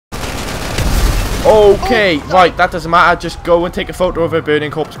Okay, right, that doesn't matter. Just go and take a photo of a burning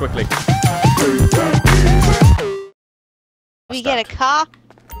corpse quickly. We get a car?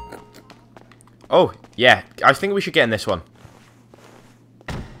 Oh, yeah. I think we should get in this one.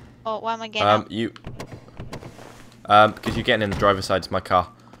 Oh, why am I getting because you're getting in the driver's side of my car.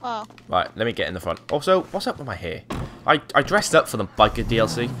 Oh. Right, let me get in the front. Also, what's up with my hair? I dressed up for the biker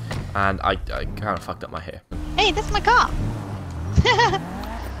DLC, and I kind of fucked up my hair. Hey, that's my car!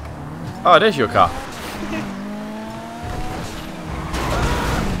 Oh, it is your car.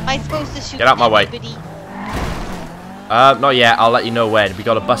 Am I supposed to shoot Get out my way. anybody? Not yet. I'll let you know when. We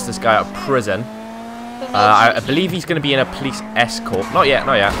got to bust this guy out of prison. I believe he's going to be in a police escort. Not yet,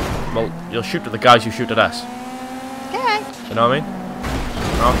 not yet. Well, you'll shoot at the guys who shoot at us. Okay. You know what I mean?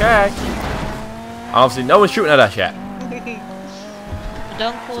 Okay. Obviously, no one's shooting at us yet.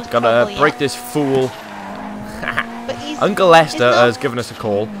 Don't cause Gotta trouble break yet. this fool. But Uncle Lester has given us a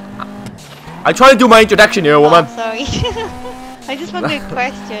call. I'm trying to do my introduction here, woman. Oh, sorry. I just wanted a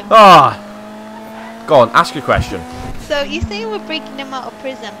question. Ah. Go on, ask your question. So you say we're breaking him out of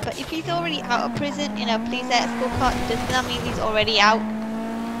prison, but if he's already out of prison in a police escort car, doesn't that mean he's already out?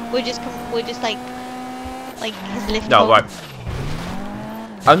 We're just like his lift. No, right.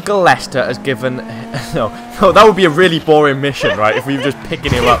 Uncle Lester has given no, that would be a really boring mission, right? If we were just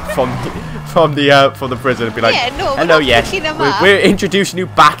picking him up from the prison and be like, yeah, no, hello, we're yes, we're introducing you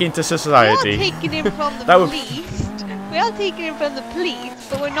back into society. We are taking him from the police. We are taking him from the police,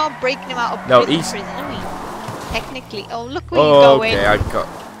 but we're not breaking him out of prison, are we? Technically. Oh, look where you're going. Okay, I got.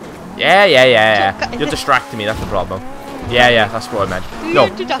 Yeah. You're distracting me. That's the problem. Yeah, that's what I meant. No,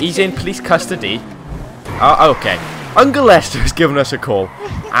 he's in police custody. Okay. Uncle Lester has given us a call,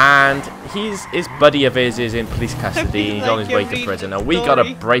 and his buddy of his is in police custody. And he's on his way to prison, and we gotta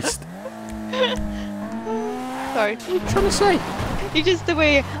brace. Sorry. What are you trying to say? It's just the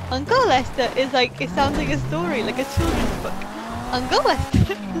way Uncle Lester is like. It sounds like a story, like a children's book. Uncle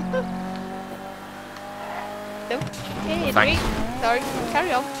Lester. No. Hey, thanks. Sorry.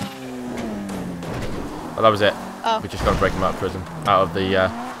 Carry on. Well, that was it. Oh. We just gotta break him out of prison, out of the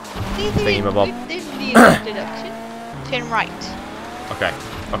thingy-mabob. This is the introduction. Turn right.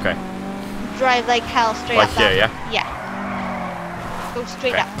 Okay. Drive like hell straight Right up. here, yeah? Yeah. Go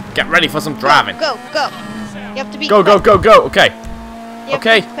straight up. Get ready for some driving. Go. You have to be Go. Okay. You have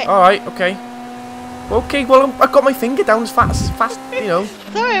to be quick. Alright, okay. Okay, well, I've got my finger down as fast, you know.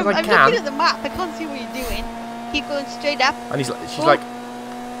 Sorry, as I'm I looking can. at the map. I can't see what you're doing. Keep going straight up. And she's Go. like,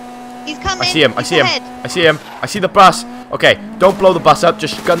 He's coming. I see him. He's ahead. I see the bus. Okay, don't blow the bus up.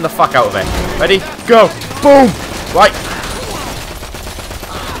 Just gun the fuck out of it. Ready? Go. Boom. Right.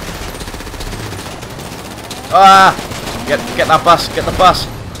 Get that bus. Get the bus.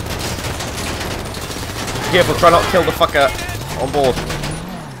 Careful. Try not to kill the fucker on board.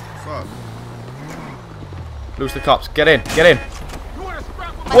 Lose the cops. Get in.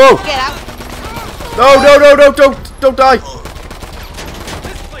 Whoa. Get out. No. Don't die.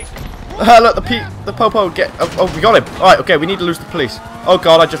 Look, the popo, oh, we got him. Alright, okay, we need to lose the police. Oh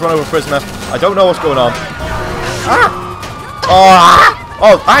god, I just run over a prisoner. I don't know what's going on.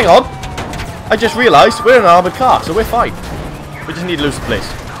 Oh, hang on. I just realised we're in an armoured car, so we're fine. We just need to lose the police.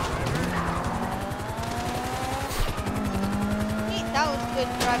 That was good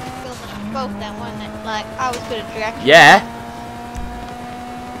driving film both then, wasn't it? Like, I was good at direction. Yeah.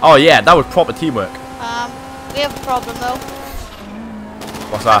 Oh yeah, that was proper teamwork. We have a problem though.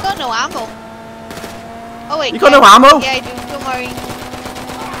 What's that? I got no ammo. Oh wait. You got no ammo? Yeah, I do. Don't worry.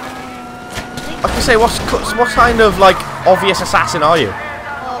 I was gonna say, what kind of like obvious assassin are you?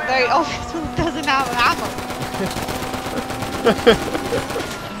 Well, very obvious one doesn't have ammo.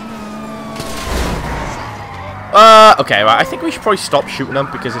 Okay, right. I think we should probably stop shooting them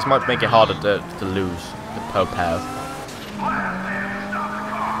because this might make it harder to lose the popo.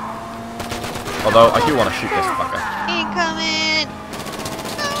 Although I do want to shoot this fucker. Incoming.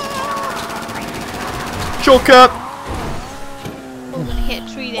 Shortcut! Oh, I'm gonna hit a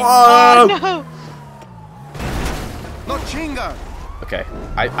tree then. Whoa. Oh no! No chinga! Okay,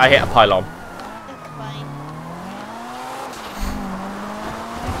 I hit a pylon. That's fine.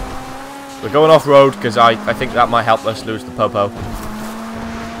 We're going off road because I think that might help us lose the popo.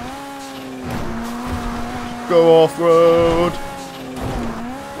 Go off road!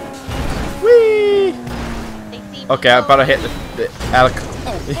 Whee! Okay, I better hit the helicopter.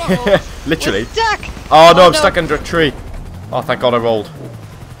 Literally. We're stuck! Oh no, I'm stuck under a tree. Oh, thank God I rolled.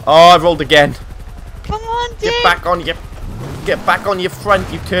 Oh, I rolled again. Come on, dude! Get back on your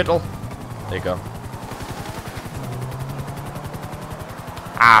front, you turtle. There you go.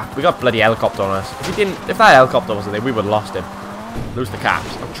 Ah, we got a bloody helicopter on us. If that helicopter wasn't there, we would have lost him. Lose the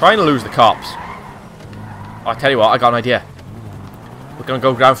cops. I'm trying to lose the cops. I'll tell you what, I got an idea. We're gonna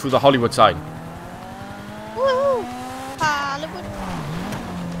go down through the Hollywood side. Woohoo! Hollywood.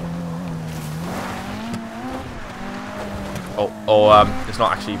 It's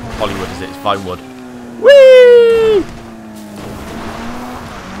not actually Hollywood, is it? It's Vinewood. Whee!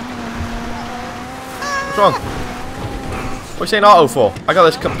 What's wrong? What are you saying auto for? I got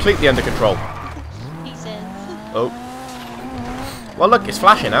this completely under control. He says. Oh. Well, look, it's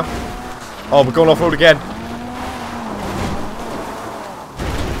flashing now. Oh, we're going off-road again.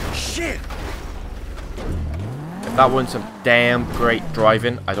 Shit! If that wasn't some damn great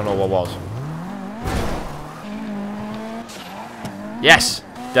driving, I don't know what was. Yes!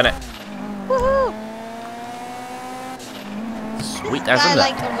 Done it. Woohoo! Sweet as in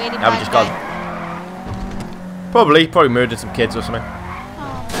like that. a really Now we just got... Probably murdered some kids or something.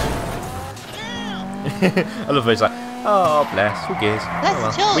 I love it. It's like, oh, bless. Who cares? That's oh,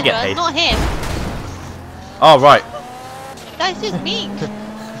 well. children, We get paid. not him. Oh, right. That's just mean.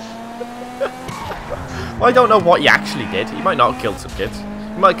 Well, I don't know what he actually did. He might not have killed some kids.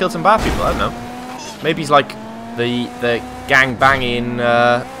 He might have killed some bad people. I don't know. Maybe he's like the gang banging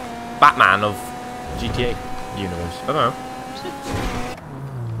Batman of GTA universe. I don't know.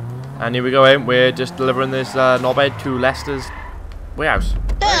 And here we go in. We're just delivering this knobhead to Lester's warehouse.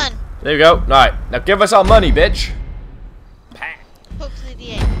 Done. There we go. Right. Now give us our money, bitch. Talk to the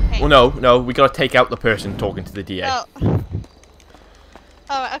DA. Okay. Well, no. We gotta take out the person talking to the DA. Oh.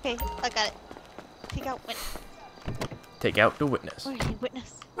 Alright, okay. I got it. Take out witness. Take out the witness. Where are you, witness?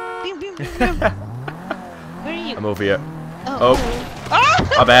 Where are you? I'm over here. Oh. Oh.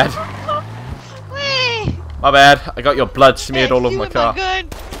 My bad. Wait. My bad. I got your blood smeared all over my car. Gun.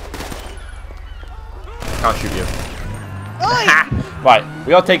 Can't shoot you. Oi. Right,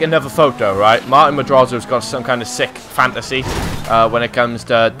 we gotta take another photo, right? Martin Madrazo'S got some kind of sick fantasy when it comes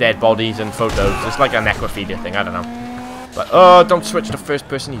to dead bodies and photos. It's like a necrophilia thing, I don't know. But, oh, don't switch to first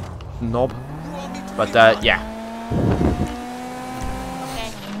person, you knob. But, yeah.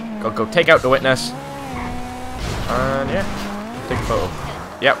 Okay. Go take out the witness. And, yeah, take a photo.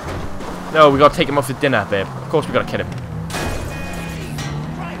 Yep. No, we gotta take him off for dinner, babe. Of course we gotta kill him.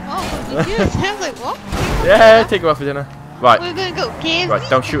 Oh, what did you do? I was like, what? Yeah, take him off for dinner. Right. We're gonna go KFC. Right,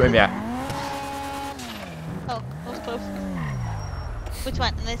 don't shoot him yet. Oh, that was close. Which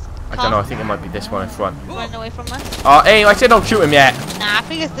one? In this car? I don't know, I think it might be this one in front. Running away from us? Oh, hey, I said don't shoot him yet. Nah, I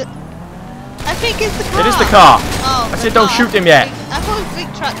think it's the car. It is the car. Oh, I said don't shoot him yet. I thought it was the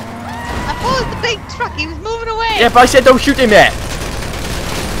big truck. I thought it was the big truck. He was moving away. Yeah, but I said don't shoot him yet.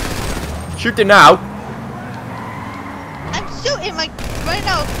 Shoot him now. I'm shooting like right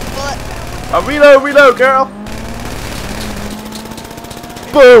now. Bullet. Oh, reload, girl.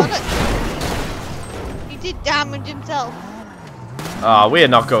 Boom. Oh, he did damage himself. Ah, we're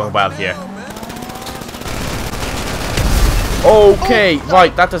not going well here. Okay, Oh,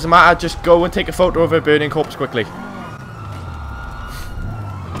 right, that doesn't matter. Just go and take a photo of a burning corpse quickly.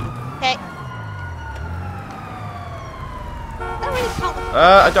 Okay.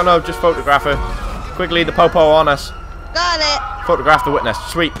 I don't know, just photograph her. Quickly, the popo on us. Got it. Photograph the witness.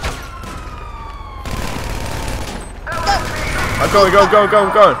 Sweet. I'm going.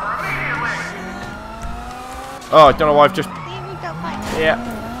 Oh, I don't know why I've just... Yeah.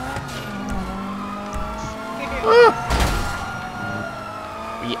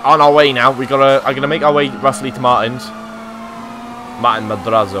 We on our way now. I'm gonna make our way roughly to Martin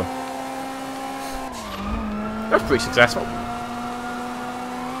Madrazo. That's pretty successful.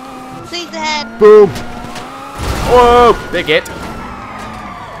 Please ahead. Boom. Whoa, big hit.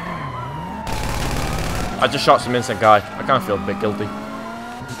 I just shot some innocent guy. I kind of feel a bit guilty.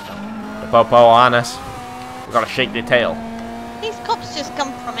 The popo on us. We gotta shake their tail. These cops just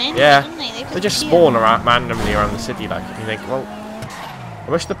come from in, yeah. don't they? They just spawn around randomly around the city. Like, you think, well, I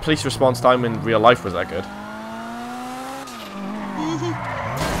wish the police response time in real life was that good.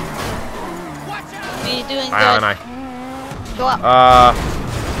 You're doing good. Aye, aye. Go up.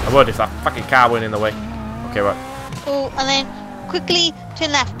 I would if that fucking car went in the way. Okay, right. Oh, and then quickly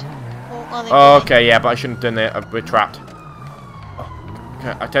turn left. Oh, okay, yeah, but I shouldn't have done it. We're trapped. Oh,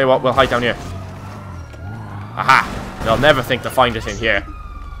 okay, I tell you what, we'll hide down here. Aha! They'll never think to find us in here.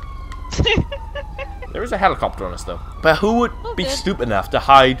 There is a helicopter on us, though. But who would be stupid enough to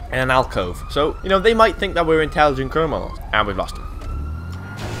hide in an alcove? So, you know, they might think that we're intelligent criminals. And we've lost him.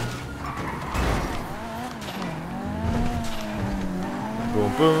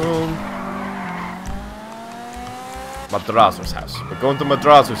 Boom, boom. Madrazo'S house. We're going to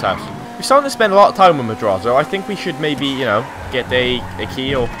Madrazo'S house. We're starting to spend a lot of time with Madrazo. I think we should maybe, you know, get a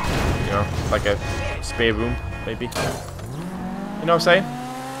key or, you know, like a spare room, maybe. You know what I'm saying?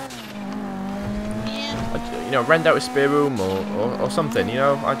 Yeah. you know, rent out a spare room or something, you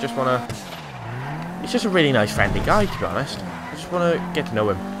know. I just want to... He's just a really nice, friendly guy, to be honest. I just want to get to know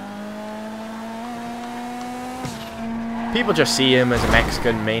him. People just see him as a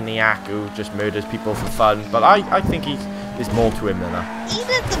Mexican maniac who just murders people for fun, but I think there's more to him than that. He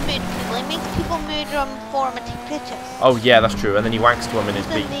doesn't murder people, he makes people murder him for him and take pictures. Oh yeah, that's true, and then he wanks to him in his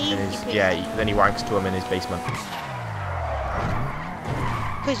then he wanks to him in his basement.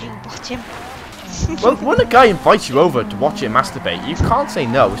 Because you watch him. Well, when a guy invites you over to watch him masturbate, you can't say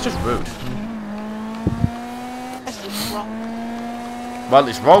no, it's just rude. That's just wrong. Well,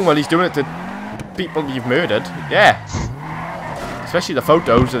 it's wrong when he's doing it to people you've murdered, yeah. Especially the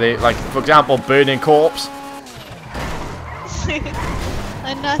photos of the, like, for example, burning corpse.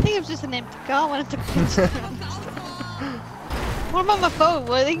 I know, I think it was just an empty car when I took pictures. What about my phone?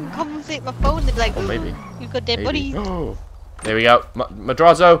 Well, they can compensate my phone. They'd be like, oh, maybe. You've got dead bodies. Oh. There we go.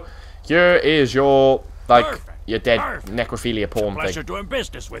 Madrazo, here is your, like, your dead necrophilia porn thing. Pleasure doing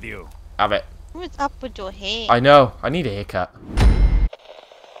business with you. Have it. What's up with your hair? I know. I need a haircut.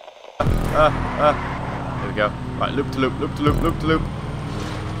 There we go. Right, loop to loop, loop to loop, loop to loop.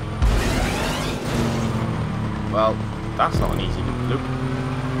 Well, that's not an easy loop to loop.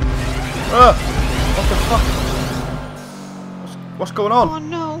 What the fuck? What's going on? Oh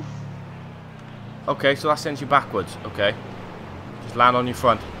no. Okay, so that sends you backwards. Okay. Just land on your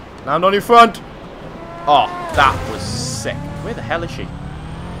front. Land on your front! Oh, that was sick. Where the hell is she?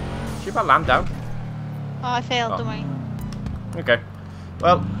 Is she about to land down? Oh, I failed, Oh. don't worry. Okay.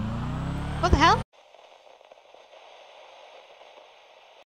 Well. What the hell?